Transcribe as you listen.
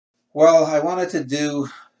Well, I wanted to do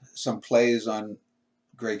some plays on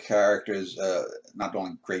great characters, not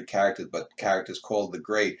only great characters, but characters called the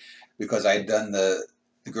Great, because I had done the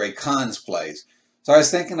Great Khans plays. So I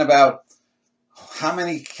was thinking about how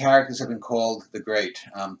many characters have been called the Great.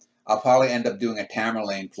 I'll probably end up doing a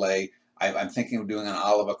Tamerlane play. I'm thinking of doing an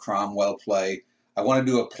Oliver Cromwell play. I want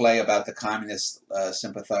to do a play about the communist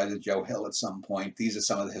sympathizer Joe Hill at some point. These are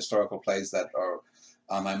some of the historical plays that are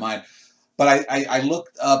on my mind. But I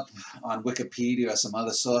looked up on Wikipedia or some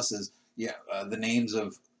other sources, yeah, the names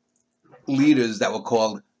of leaders that were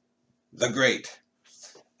called the Great.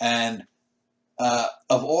 And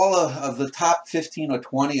of all of the top 15 or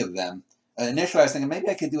 20 of them, initially I was thinking maybe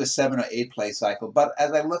I could do a 7 or 8 play cycle. But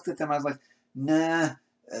as I looked at them, I was like, nah,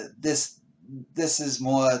 this is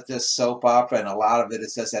more just soap opera, and a lot of it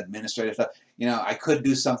is just administrative stuff. I could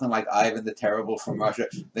do something like Ivan the Terrible from Russia.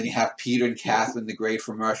 Then you have Peter and Catherine the Great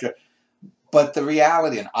from Russia. But the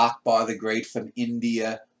reality, and Akbar the Great from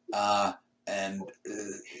India, and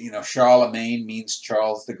Charlemagne means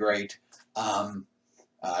Charles the Great.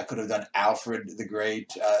 I could have done Alfred the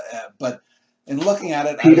Great, but in looking at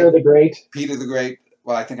it, Peter the Great. Peter the Great.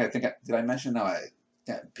 Well, I think did I mention no?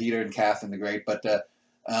 Peter and Catherine the Great, but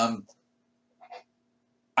um,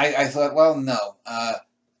 I thought, well, no.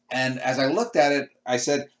 And as I looked at it, I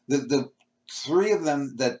said the three of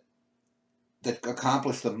them that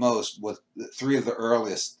accomplished the most was the three of the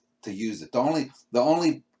earliest to use it. The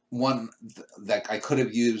only one that I could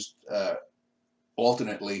have used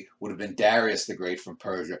alternately would have been Darius the Great from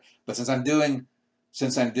Persia. But since I'm doing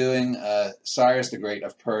Cyrus the Great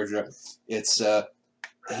of Persia, it's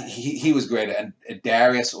he was great, and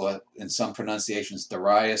Darius, or in some pronunciations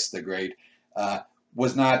Darius the Great,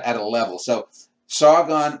 was not at a level. So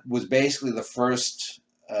Sargon was basically the first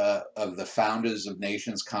of the founders of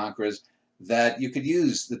nations, conquerors, that you could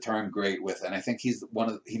use the term great with, and I think he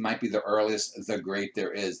might be the earliest the great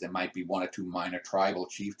there is. There might be one or two minor tribal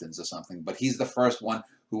chieftains or something, but he's the first one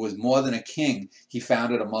who was more than a king. He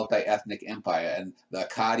founded a multi-ethnic empire, and the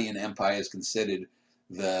Akkadian Empire is considered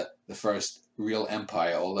the first real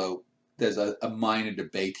empire, although there's a minor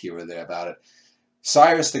debate here or there about it.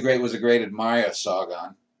 Cyrus the Great was a great admirer of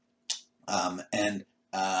Sargon, and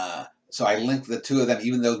so I linked the two of them,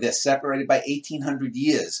 even though they're separated by 1,800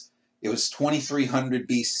 years. It was 2300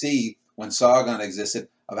 BC when Sargon existed,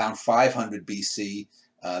 around 500 BC,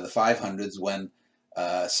 the 500s, when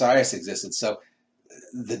Cyrus existed. So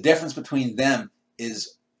the difference between them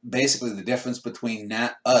is basically the difference between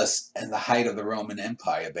us and the height of the Roman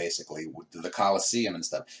Empire, basically, with the Colosseum and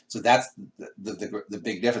stuff. So that's the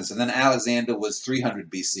big difference. And then Alexander was 300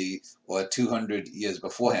 BC, or 200 years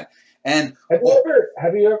beforehand. And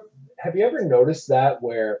Have you ever noticed that,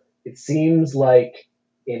 where it seems like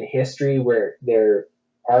in history, where there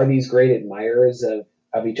are these great admirers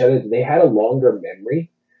of each other, they had a longer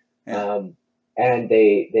memory, yeah, and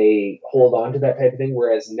they hold on to that type of thing.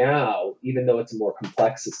 Whereas now, even though it's a more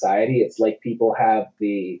complex society, it's like people have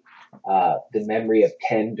the memory of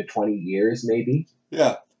 10 to 20 years, maybe.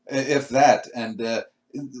 yeah, if that, and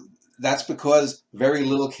that's because very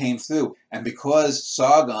little came through, and because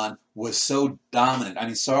Sargon was so dominant. I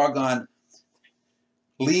mean, Sargon,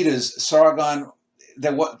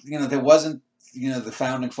 there wasn't, the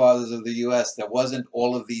founding fathers of the U.S. There wasn't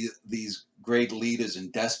all of these great leaders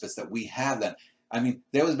and despots that we have then. I mean,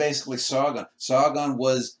 there was basically Sargon. Sargon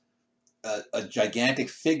was a gigantic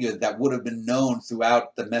figure that would have been known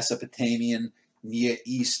throughout the Mesopotamian, Near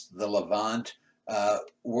East, the Levant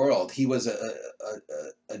world. He was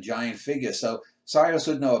a giant figure. So Cyrus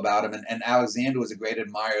would know about him, and Alexander was a great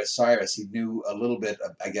admirer of Cyrus. He knew a little bit,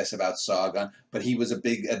 I guess, about Sargon, but he was a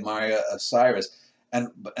big admirer of Cyrus. And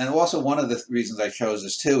also, one of the reasons I chose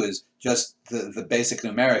this too is just the basic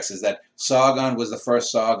numerics, is that Sargon was the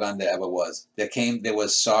first Sargon there ever was. There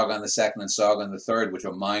was Sargon the second and Sargon the third, which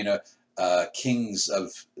were minor kings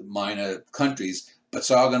of minor countries, but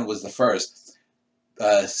Sargon was the first.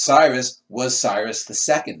 Cyrus was Cyrus the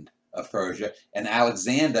second of Persia, and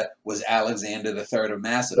Alexander was Alexander the third of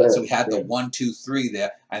Macedon. So Sure, we had the sure. 1, 2, 3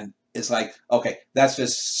 there, and it's like, okay, that's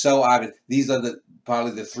just so obvious. These are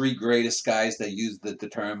probably the three greatest guys that use the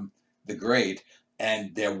term the great,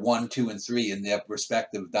 and they're 1, 2, and 3 in their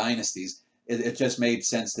respective dynasties. It just made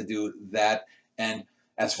sense to do that. And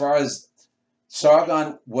as far as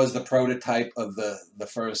Sargon was the prototype of the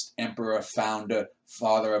first emperor, founder,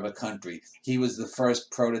 father of a country. He was the first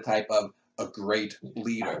prototype of a great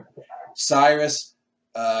leader. Cyrus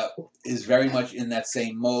is very much in that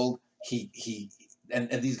same mold. And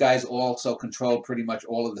these guys also controlled pretty much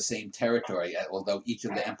all of the same territory, although each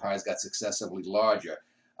of the empires got successively larger.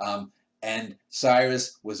 And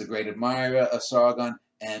Cyrus was a great admirer of Sargon,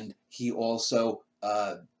 and he also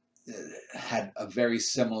had a very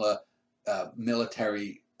similar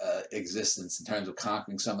military existence in terms of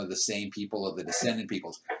conquering some of the same people of the descendant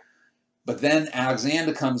peoples. But then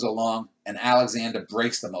Alexander comes along, and Alexander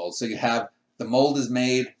breaks the mold. So you have the mold is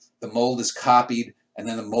made, the mold is copied, and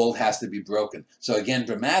then the mold has to be broken. So again,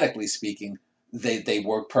 dramatically speaking, they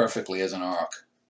work perfectly as an arc.